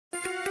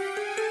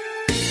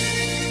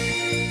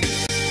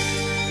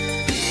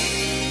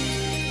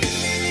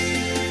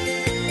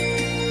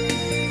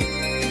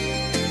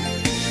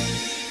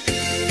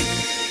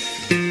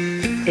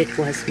It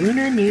was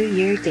Lunar New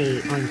Year Day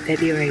on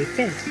February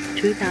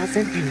 5th,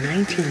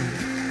 2019.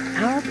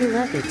 Our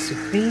beloved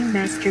Supreme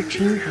Master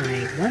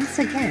CHINGHAI once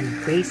again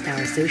graced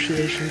our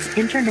association's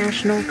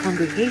international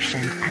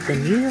congregation at the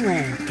New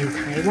Land in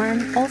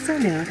Taiwan, also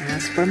known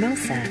as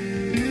Formosa.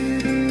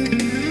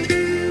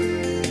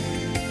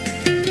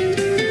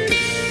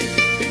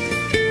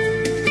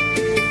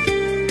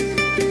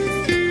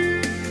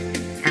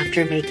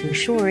 After making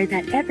sure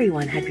that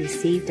everyone had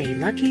received a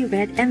lucky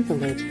red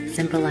envelope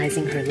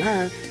symbolizing her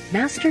love,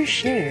 Master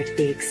shared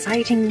the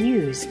exciting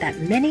news that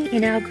many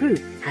in our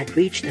group had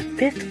reached the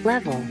 5th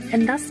level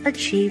and thus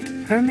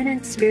achieved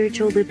permanent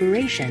spiritual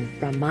liberation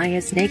from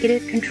Maya's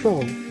negative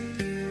control.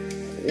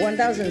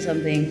 1,000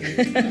 something.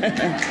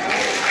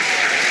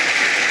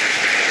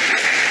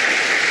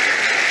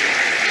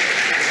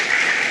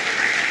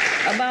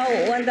 About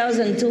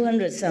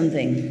 1,200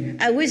 something.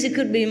 I wish it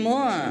could be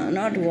more,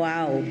 not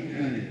wow.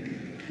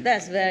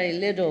 That's very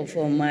little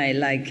for my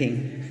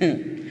liking.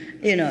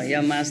 You know,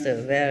 your master,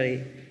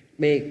 very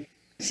big.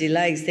 She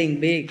likes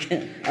things big.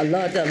 A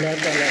lot.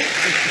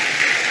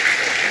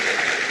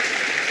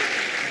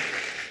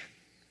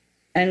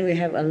 And we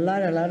have a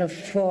lot of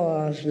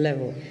 4th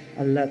level,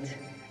 a lot.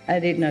 I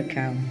did not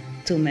count,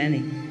 too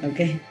many,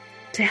 okay?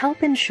 To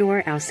help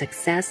ensure our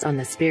success on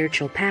the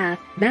spiritual path,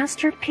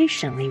 Master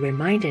patiently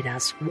reminded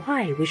us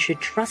why we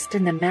should trust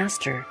in the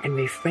Master and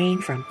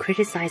refrain from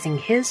criticizing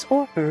his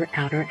or her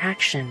outer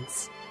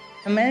actions.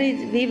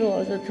 Many people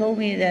also told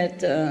me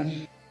that,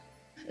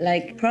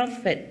 like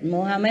Prophet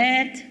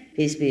Muhammad,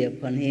 peace be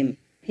upon him,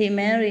 he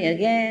married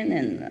again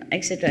and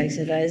etc. I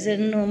said,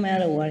 no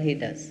matter what he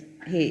does,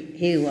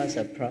 he was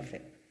a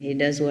prophet. He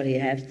does what he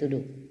has to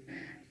do.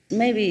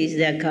 Maybe it's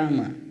their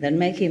karma that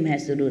make him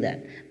has to do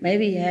that.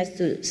 Maybe he has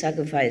to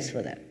sacrifice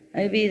for that.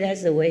 Maybe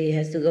that's the way he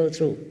has to go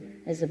through.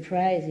 That's the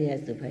price he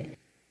has to pay.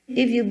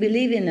 If you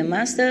believe in the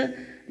Master,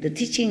 the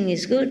teaching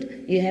is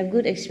good, you have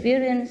good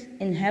experience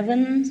in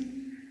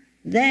heaven,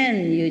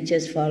 then you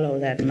just follow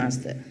that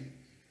Master.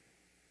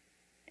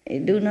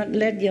 Do not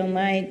let your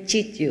mind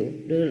cheat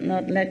you. Do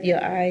not let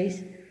your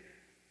eyes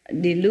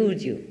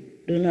delude you.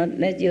 Do not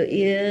let your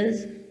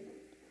ears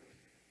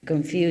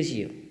confuse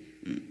you.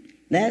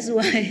 That's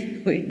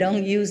why we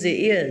don't use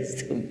the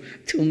ears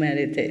to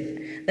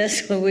meditate.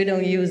 That's why we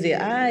don't use the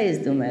eyes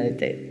to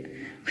meditate.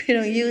 We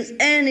don't use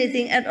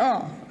anything at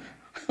all.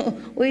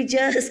 We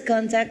just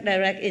contact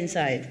direct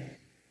inside.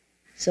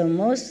 So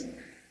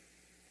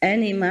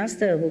any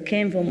master who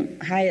came from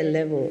higher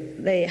level,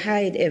 they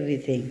hide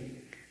everything.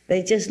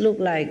 They just look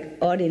like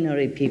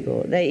ordinary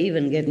people. They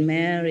even get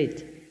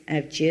married,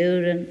 have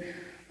children,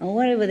 and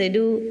whatever they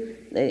do,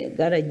 they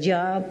got a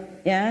job,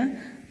 yeah?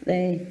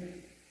 They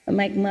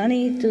make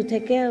money to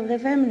take care of their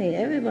family,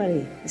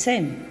 everybody, the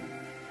same.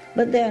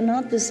 But they are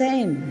not the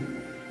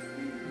same.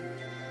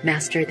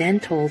 Master then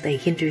told a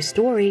Hindu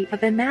story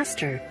of a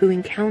master who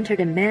encountered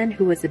a man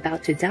who was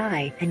about to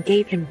die and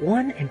gave him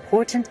one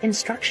important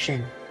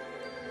instruction.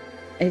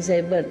 He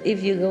said, but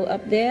if you go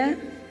up there,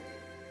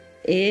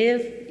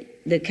 if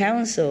the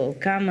council,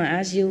 karma,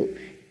 asks you,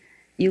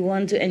 you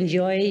want to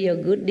enjoy your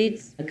good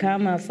deeds,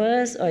 karma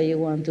first, or you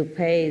want to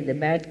pay the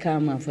bad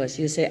karma first?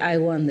 You say, I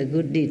want the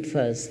good deed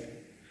first.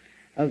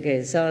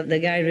 Okay, so the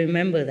guy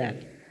remembered that.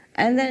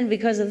 And then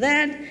because of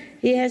that,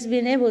 he has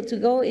been able to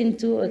go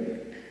into a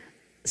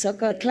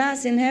so-called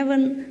class in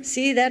heaven,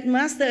 see that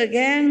Master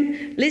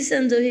again,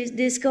 listen to his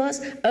discourse,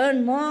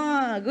 earn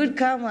more good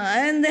karma,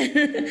 and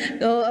then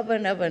go up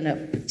and up and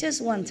up.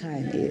 Just one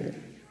time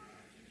even.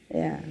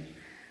 Yeah.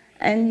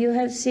 And you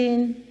have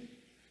seen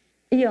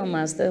your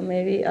Master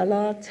maybe a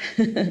lot.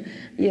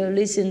 You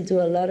listen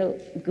to a lot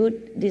of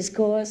good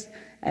discourse,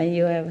 and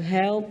you have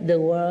helped the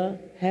world,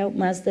 help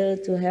Master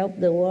to help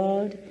the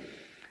world.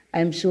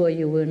 I'm sure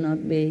you will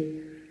not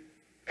be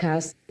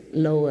cast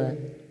lower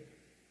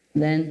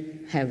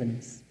than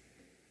heavens.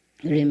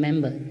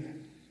 Remember,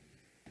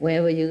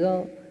 wherever you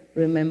go,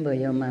 remember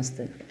your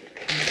Master.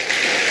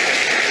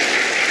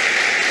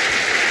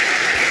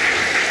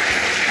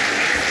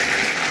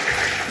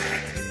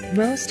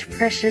 Most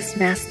precious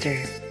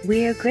Master,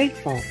 we are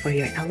grateful for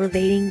your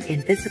elevating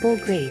invisible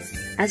grace,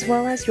 as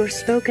well as your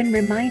spoken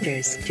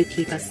reminders to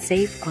keep us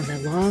safe on the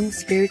long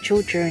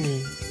spiritual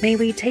journey. May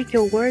we take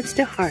your words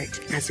to heart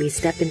as we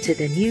step into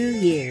the new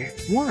year,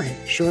 one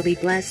surely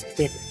blessed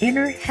with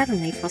inner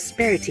heavenly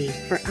prosperity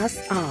for us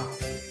all.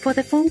 For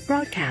the full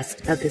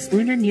broadcast of this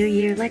Lunar New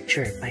Year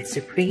lecture by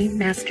Supreme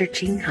Master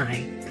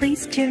CHINGHAI,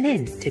 please tune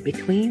in to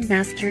Between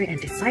Master and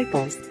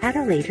Disciples at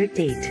a later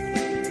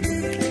date.